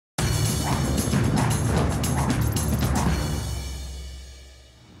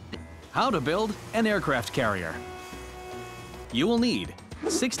How to build an aircraft carrier. You will need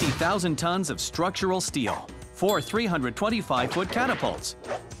 60,000 tons of structural steel, 4 325-foot catapults,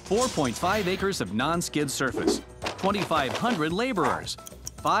 4.5 acres of non-skid surface, 2,500 laborers,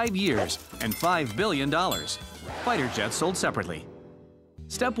 5 years, and $5 billion. Fighter jets sold separately.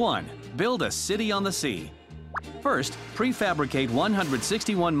 Step 1. Build a city on the sea. First, prefabricate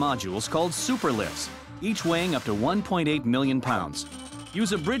 161 modules called superlifts, each weighing up to 1.8 million pounds.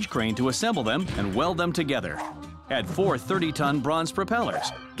 Use a bridge crane to assemble them and weld them together. Add 4 30-ton bronze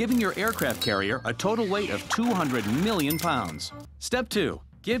propellers, giving your aircraft carrier a total weight of 200 million pounds. Step 2.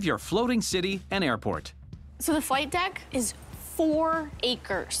 Give your floating city an airport. So the flight deck is 4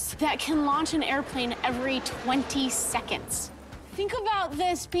 acres that can launch an airplane every 20 seconds. Think about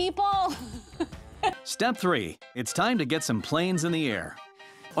this, people. Step 3. It's time to get some planes in the air.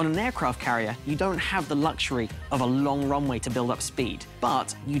 On an aircraft carrier, you don't have the luxury of a long runway to build up speed,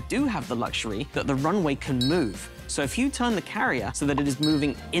 but you do have the luxury that the runway can move. So if you turn the carrier so that it is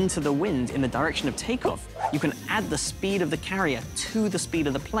moving into the wind in the direction of takeoff, you can add the speed of the carrier to the speed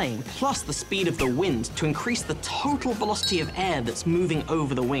of the plane, plus the speed of the wind to increase the total velocity of air that's moving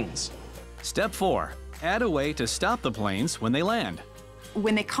over the wings. Step 4. Add a way to stop the planes when they land.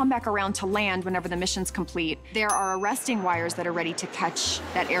 When they come back around to land, whenever the mission's complete, there are arresting wires that are ready to catch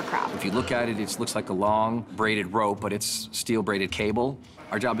that aircraft. If you look at it, it looks like a long braided rope, but it's steel braided cable.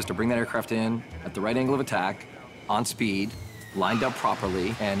 Our job is to bring that aircraft in at the right angle of attack, on speed, lined up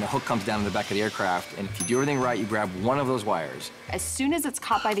properly, and the hook comes down in the back of the aircraft. And if you do everything right, you grab one of those wires. As soon as it's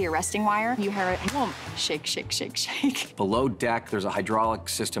caught by the arresting wire, you hear it, whoom, shake, shake, shake, shake. Below deck, there's a hydraulic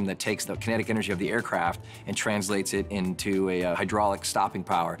system that takes the kinetic energy of the aircraft and translates it into a hydraulic stopping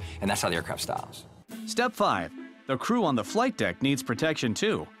power, and that's how the aircraft stops. Step 5. The crew on the flight deck needs protection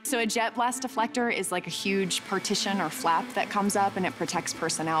too. So a jet blast deflector is like a huge partition or flap that comes up, and it protects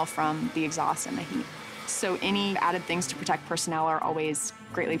personnel from the exhaust and the heat. So any added things to protect personnel are always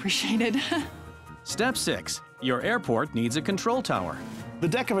greatly appreciated. Step 6. Your airport needs a control tower. The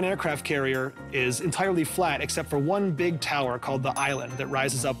deck of an aircraft carrier is entirely flat except for one big tower called the island that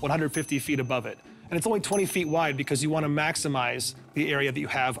rises up 150 feet above it. And it's only 20 feet wide because you want to maximize the area that you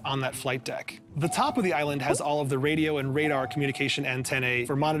have on that flight deck. The top of the island has all of the radio and radar communication antennae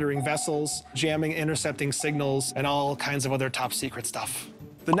for monitoring vessels, jamming, intercepting signals, and all kinds of other top secret stuff.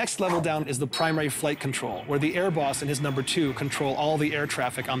 The next level down is the primary flight control, where the air boss and his number 2 control all the air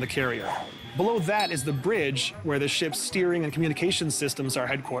traffic on the carrier. Below that is the bridge, where the ship's steering and communication systems are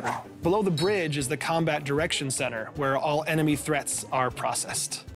headquartered. Below the bridge is the combat direction center, where all enemy threats are processed.